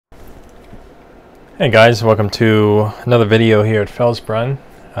Hey guys, welcome to another video here at felsbrunn.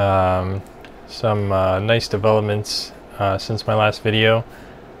 Some nice developments since my last video.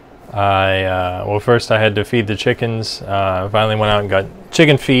 Well, first I had to feed the chickens. Finally went out and got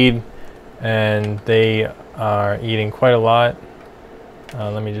chicken feed, and they are eating quite a lot.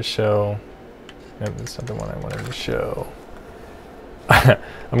 Let me just show. Nope, that's not the one I wanted to show.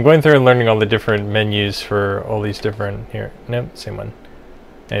 I'm going through and learning all the different menus for all these different here. Nope, same one.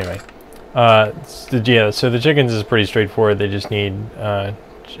 Anyway. So the chickens is pretty straightforward. They just need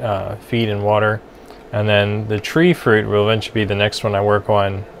feed and water, and then the tree fruit will eventually be the next one I work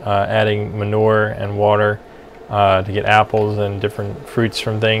on, adding manure and water to get apples and different fruits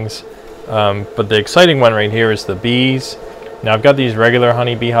from things. But the exciting one right here is the bees. Now I've got these regular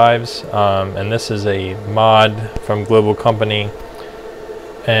honey bee hives, and this is a mod from Global Company,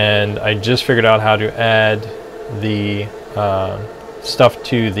 and I just figured out how to add the stuff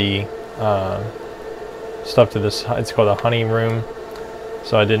to this. It's called a honey room,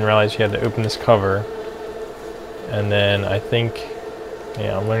 so I didn't realize you had to open this cover, and then I think,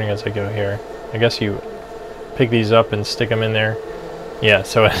 yeah, I'm learning as I go here. I guess you pick these up and stick them in there. Yeah,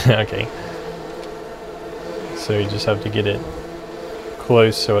 so okay, so you just have to get it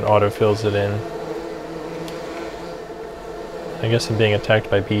close so it auto fills it in. I guess I'm being attacked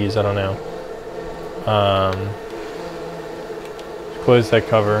by bees, I don't know. Close that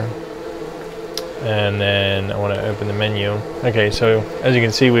cover. And then I want to open the menu. Okay, so as you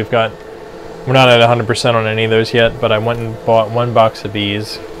can see, we're not at 100% on any of those yet, but I went and bought one box of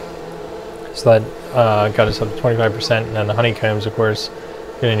bees. So that got us up to 25%, and then the honeycombs, of course,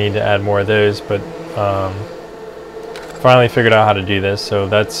 going to need to add more of those, but finally figured out how to do this, so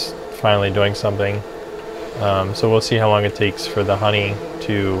that's finally doing something. So we'll see how long it takes for the honey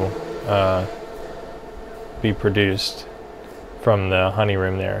to be produced from the honey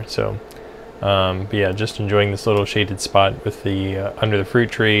room there. So but yeah, just enjoying this little shaded spot with the under the fruit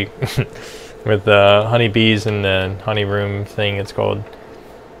tree with the honey bees and the honey room thing it's called.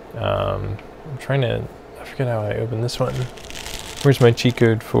 I'm trying to, I forget how I open this one. Where's my cheat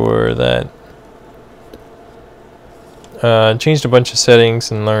code for that? Changed a bunch of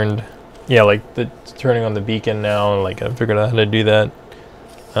settings and learned, yeah, like the turning on the beacon now, like I figured out how to do that.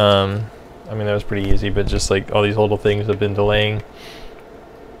 I mean, that was pretty easy, but just like all these little things have been delaying.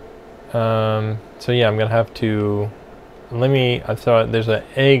 So yeah, I'm gonna have to, I thought there's an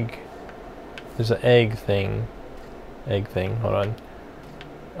egg thing, hold on.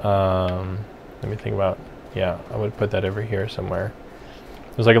 Let me think about, yeah, I would put that over here somewhere.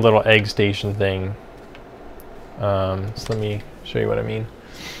 There's like a little egg station thing. So let me show you what I mean.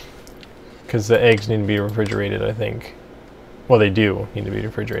 Because the eggs need to be refrigerated, I think. Well, they do need to be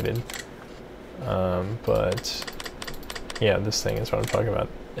refrigerated. But yeah, this thing is what I'm talking about.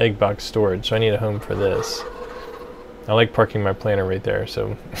 Egg box storage. So I need a home for this. I like parking my planter right there.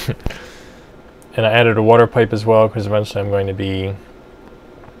 So, and I added a water pipe as well, because eventually I'm going to be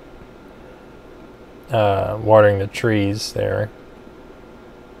watering the trees there.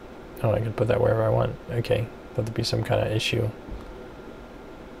 Oh, I can put that wherever I want. Okay, that'd be some kind of issue.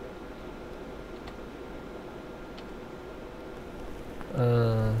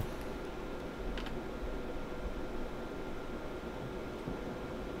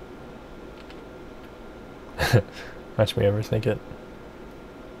 Watch me overthink it.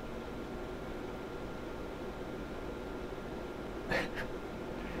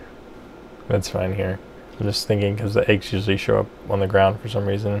 That's fine here. I'm just thinking because the eggs usually show up on the ground for some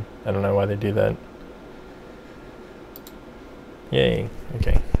reason. I don't know why they do that. Yay.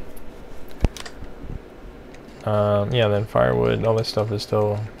 Okay. Yeah, then firewood, all this stuff is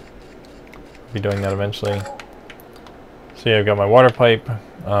still, I'll be doing that eventually. So yeah, I've got my water pipe.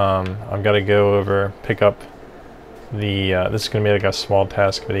 I've got to go over, pick up the, this is going to be like a small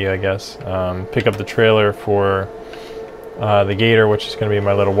task video, I guess. Pick up the trailer for the gator, which is going to be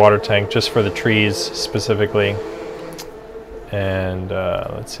my little water tank, just for the trees specifically. And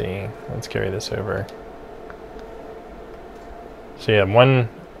let's see, let's carry this over. So yeah, I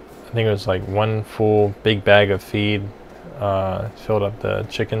think it was like one full big bag of feed filled up the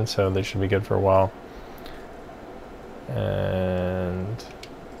chicken, so they should be good for a while. And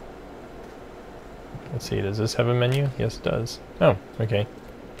let's see, does this have a menu? Yes, it does. Oh, okay.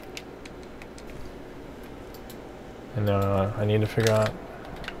 And I need to figure out,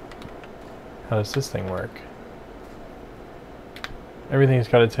 how does this thing work? Everything's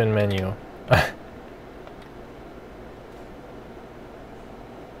got its own menu.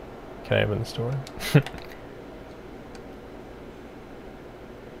 Can I open the store?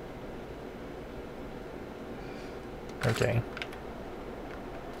 Okay.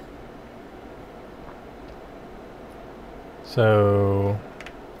 So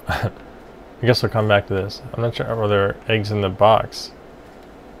I guess we'll come back to this. I'm not sure whether there are eggs in the box.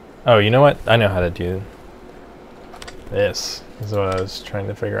 Oh, you know what? I know how to do this. This is what I was trying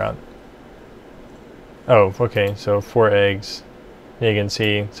to figure out. Oh, okay, so 4 eggs. You can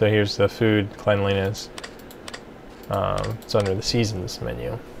see, so here's the food cleanliness. It's under the seasons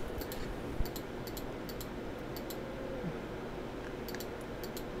menu.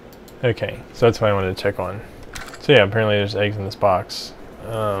 Okay, so that's what I wanted to check on. So yeah, apparently there's eggs in this box.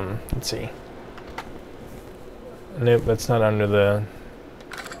 Let's see. Nope, that's not under the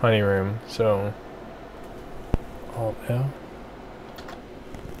honey room, so... Alt L?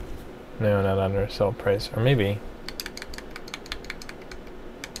 No, not under sell price. Or maybe...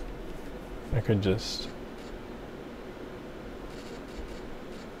 I could just...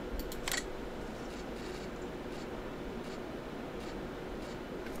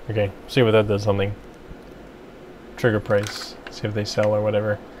 Okay, see what that does something. Trigger price. See if they sell or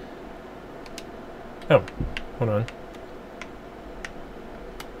whatever. Oh, hold on.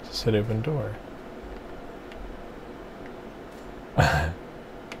 It said open door.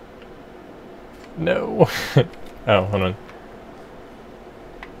 No. Oh, hold on.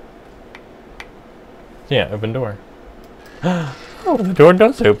 Yeah, open door. Oh, the door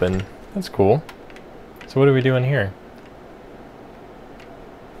does open. That's cool. So what are we doing here?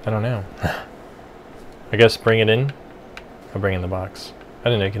 I don't know. I guess bring it in. I'll bring in the box. I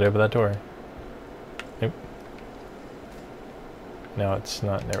didn't know you could open that door. Nope. Now it's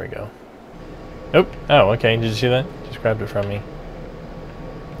not. There we go. Nope. Oh, okay. Did you see that? Just grabbed it from me.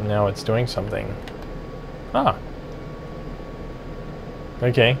 And now it's doing something. Ah.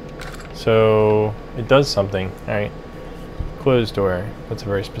 Okay. So it does something. Alright. Close door. That's a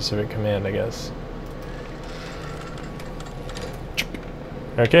very specific command, I guess.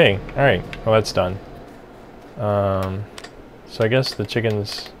 Okay. Alright. Well, that's done. So I guess the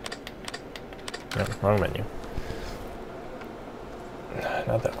chickens... No, wrong menu.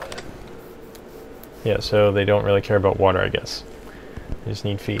 Not that one. Yeah, so they don't really care about water, I guess. They just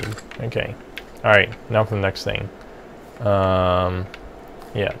need feed. Okay. Alright, now for the next thing.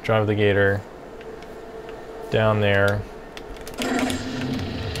 Yeah, drive the gator down there.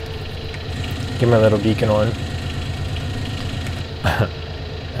 Get my little beacon on.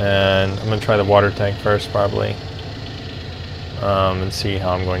 And I'm going to try the water tank first, probably. And see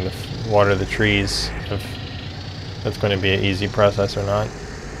how I'm going to water the trees, if that's going to be an easy process or not.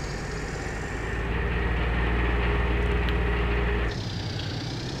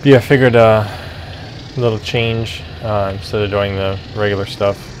 Yeah, I figured a little change, instead of doing the regular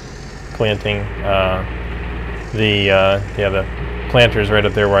stuff, planting the planters right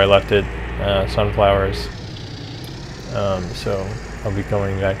up there where I left it, sunflowers. So I'll be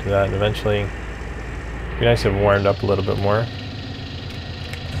going back to that eventually. It'd be nice if it warmed up a little bit more.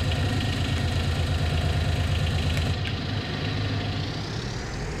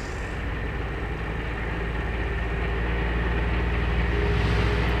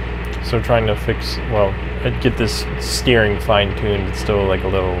 So trying to fix, well, I'd get this steering fine-tuned, but still like a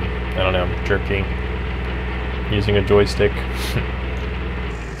little, I don't know, jerky. Using a joystick.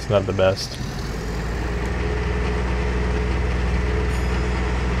 It's not the best.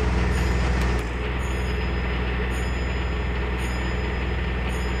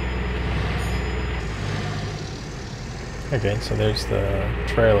 Okay, so there's the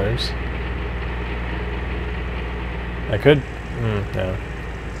trailers. I could, no.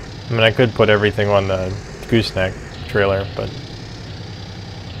 I mean, I could put everything on the gooseneck trailer, but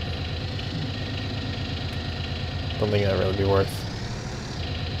don't think that'd really be worth.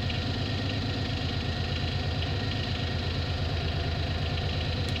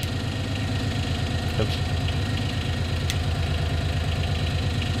 Oops.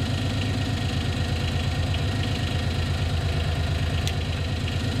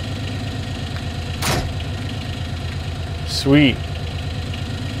 Sweet.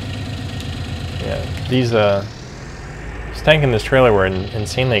 Yeah, these this tank and this trailer were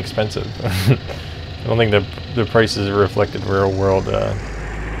insanely expensive. I don't think the prices reflected real world,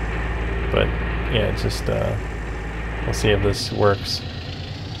 but yeah, it's just we'll see if this works.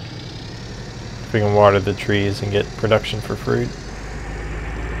 If we can water the trees and get production for fruit.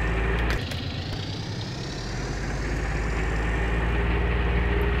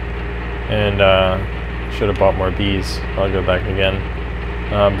 And should have bought more bees. I'll go back again.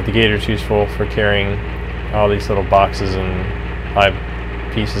 But the gator's useful for carrying all these little boxes and high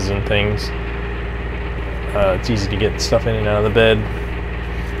pieces and things. It's easy to get stuff in and out of the bed.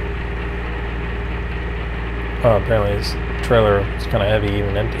 Oh, apparently this trailer is kind of heavy,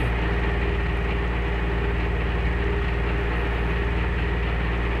 even empty.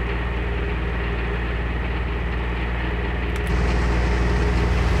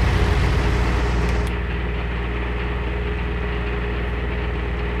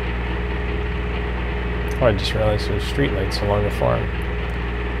 Oh, I just realized there's street lights along the farm.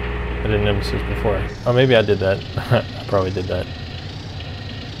 I didn't notice this before. Oh, maybe I did that. I probably did that.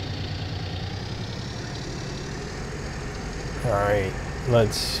 Alright,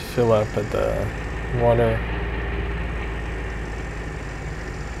 let's fill up at the water.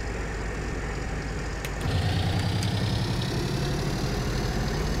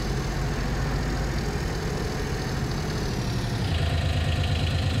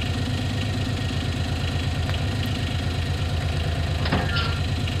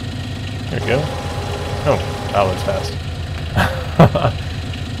 There we go. Oh, that was fast.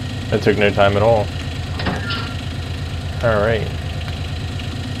 That took no time at all. Alright.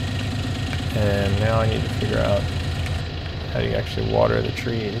 And now I need to figure out how do you actually water the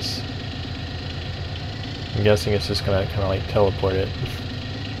trees. I'm guessing it's just gonna kind of like teleport it.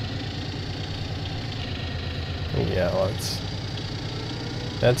 Oh yeah, well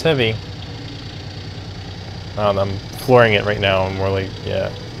that's heavy. I'm flooring it right now and more like, yeah.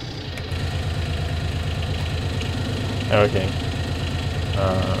 Okay.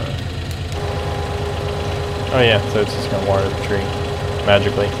 Oh yeah, so it's just gonna water the tree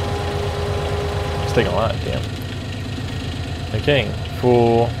magically. It's taking a lot, damn. Okay,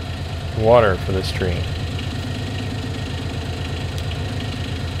 full water for this tree.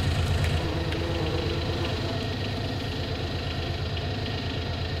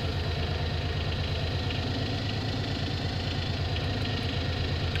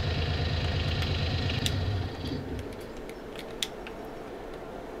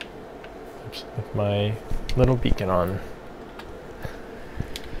 With my little beacon on.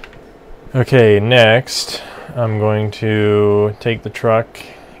 Okay, next I'm going to take the truck,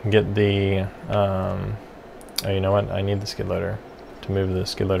 get the oh, you know what, I need the skid loader. To move the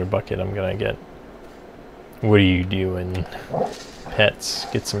skid loader bucket I'm gonna get, what are you doing? Pets,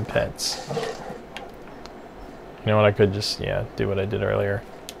 get some pets. You know what, I could just, yeah, do what I did earlier.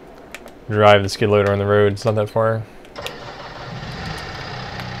 Drive the skid loader on the road, it's not that far.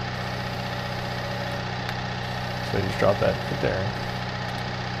 So just drop that right there.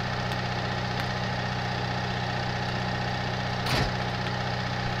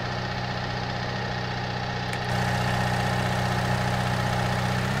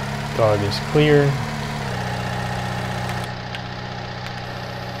 Dog is clear.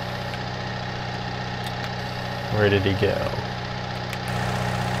 Where did he go?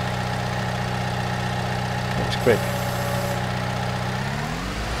 That was quick.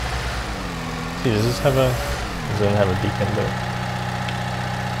 See, does this have a... It doesn't have a beacon, but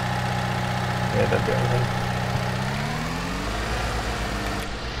yeah, that'd do everything.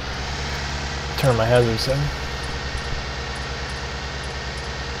 Turn my hazard setting.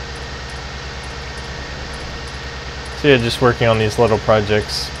 So yeah, just working on these little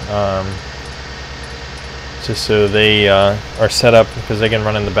projects, just so they are set up because they can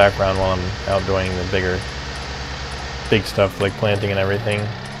run in the background while I'm out doing the big stuff like planting and everything.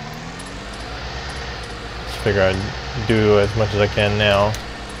 Figure I'd do as much as I can now.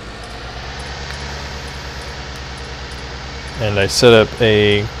 And I set up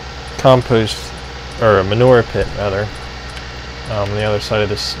a compost, or a manure pit rather, on the other side of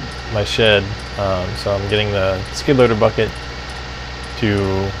my shed. So I'm getting the skid loader bucket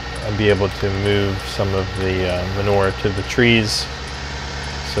to be able to move some of the manure to the trees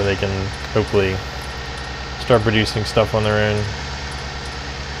so they can hopefully start producing stuff on their own.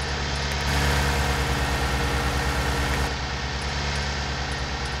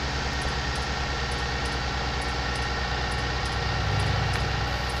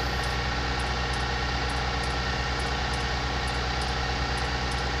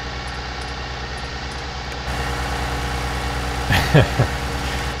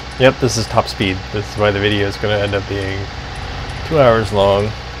 Yep, this is top speed. This is why the video is going to end up being 2 hours long.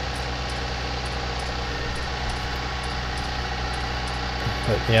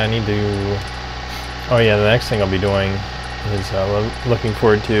 But yeah, I need to... Oh yeah, the next thing I'll be doing is, looking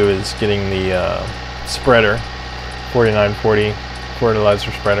forward to, is getting the spreader, 4940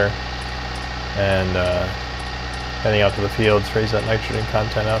 fertilizer spreader, and heading out to the fields, raise that nitrogen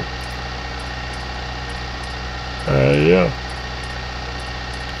content up. Yeah.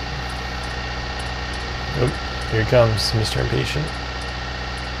 Oh, here comes Mr. Impatient.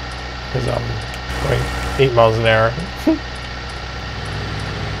 Because I'm going 8 miles an hour.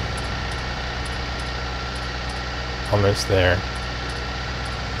 Almost there.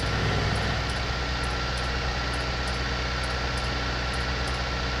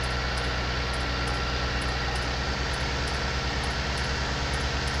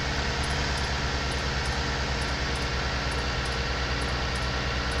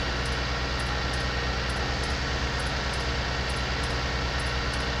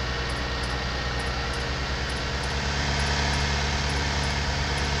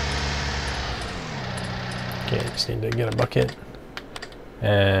 just need to get a bucket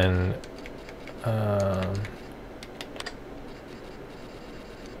and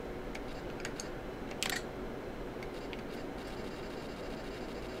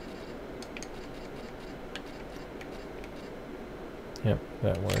yep,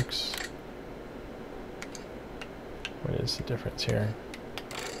 that works. What is the difference here?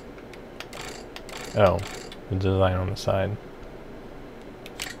 Oh, the design on the side.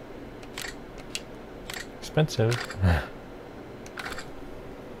 Expensive.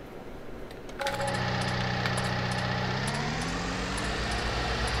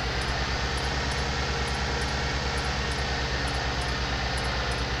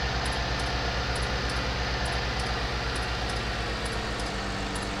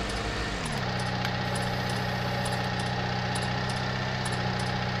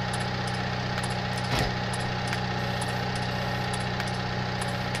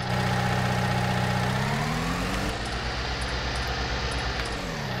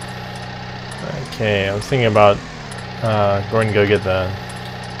 Okay, I was thinking about going to go get the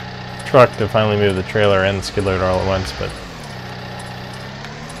truck to finally move the trailer and the skid loader all at once, but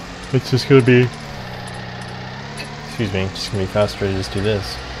it's just going to be, excuse me, just going to be faster to just do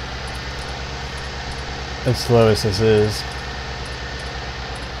this. As slow as this is.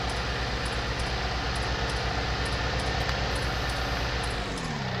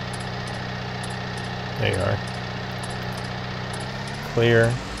 There you are.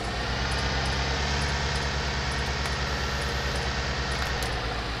 Clear.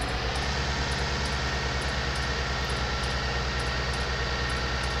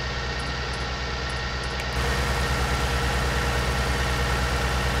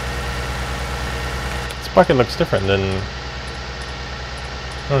 Bucket looks different than, I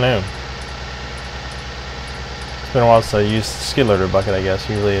don't know. It's been a while since I used skid loader bucket, I guess.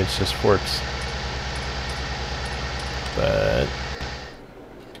 Usually it's just forks. But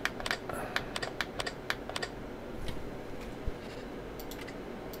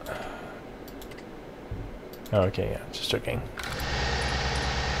oh, okay, yeah, just joking.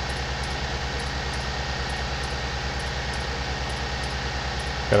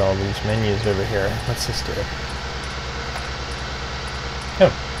 Got all these menus over here. What's this do?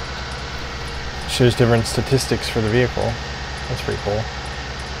 Oh. Shows different statistics for the vehicle. That's pretty cool.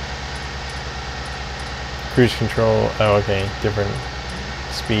 Cruise control. Oh, okay. Different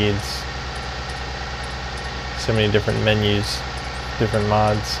speeds. So many different menus. Different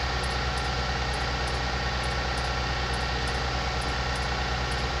mods.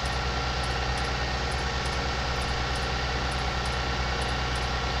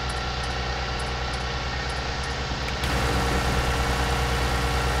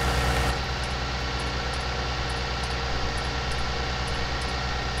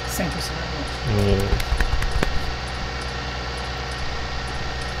 Thank you so much.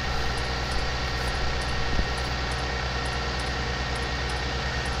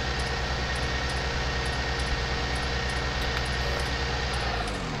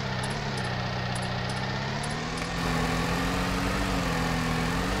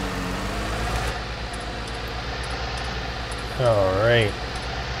 All right.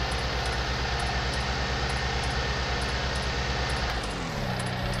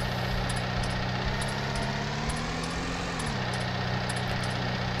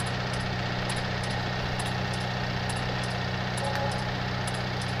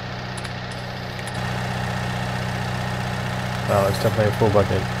 Wow, it's definitely a full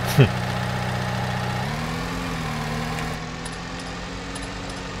bucket. I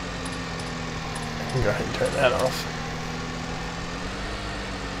can go ahead and turn that off.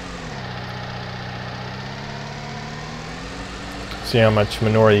 See how much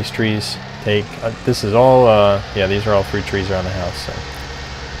manure these trees take. This is all, yeah, these are all fruit trees around the house, so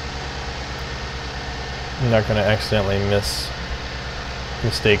I'm not going to accidentally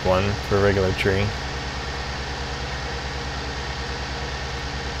mistake one for a regular tree.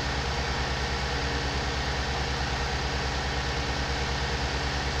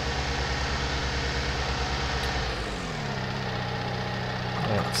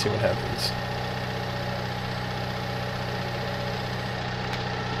 Let's see what happens.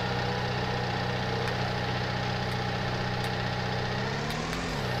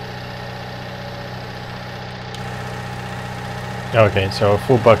 Okay, so a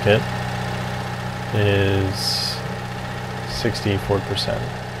full bucket is 64%.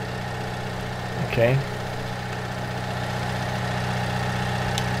 Okay.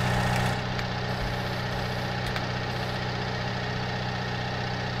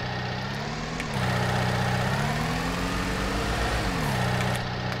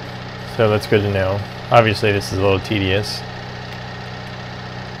 So that's good to know. Obviously this is a little tedious.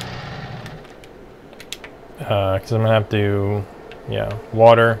 Because I'm going to have to, yeah,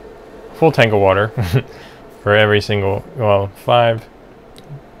 water, full tank of water for every single, well, 5,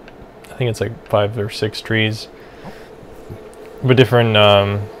 I think it's like 5 or 6 trees. But different,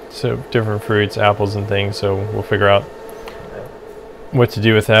 so different fruits, apples and things, so we'll figure out what to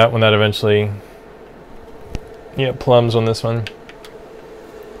do with that when that eventually, yeah, plums on this one.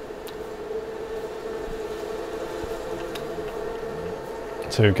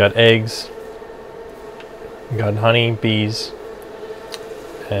 So we've got eggs, we've got honey, bees,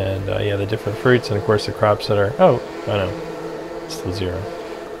 and yeah, the different fruits, and of course the crops that are, oh no, it's still 0.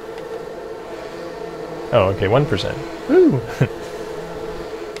 Oh, okay, 1%. Woo!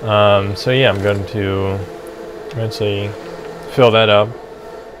 So yeah, I'm going to eventually fill that up.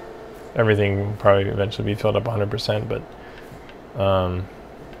 Everything will probably eventually be filled up 100%, but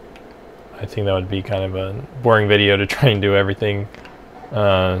I think that would be kind of a boring video to try and do everything,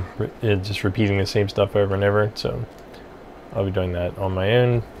 just repeating the same stuff over and over, so I'll be doing that on my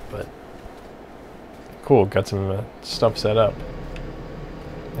own, but cool, got some stuff set up.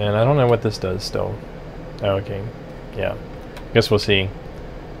 And I don't know what this does still. Oh, okay, yeah, guess we'll see.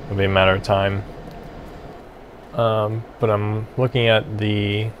 It'll be a matter of time. But I'm looking at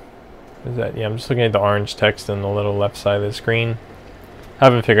the, what is that? Yeah, I'm just looking at the orange text in the little left side of the screen.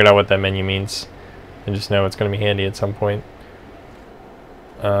 Haven't figured out what that menu means. I just know it's going to be handy at some point.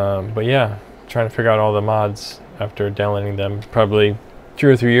 But yeah, trying to figure out all the mods after downloading them probably 2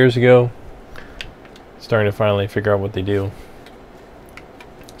 or 3 years ago. Starting to finally figure out what they do.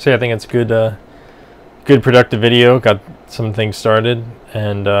 So yeah, I think it's good. Good productive video. Got some things started,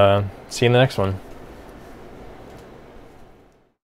 and see you in the next one.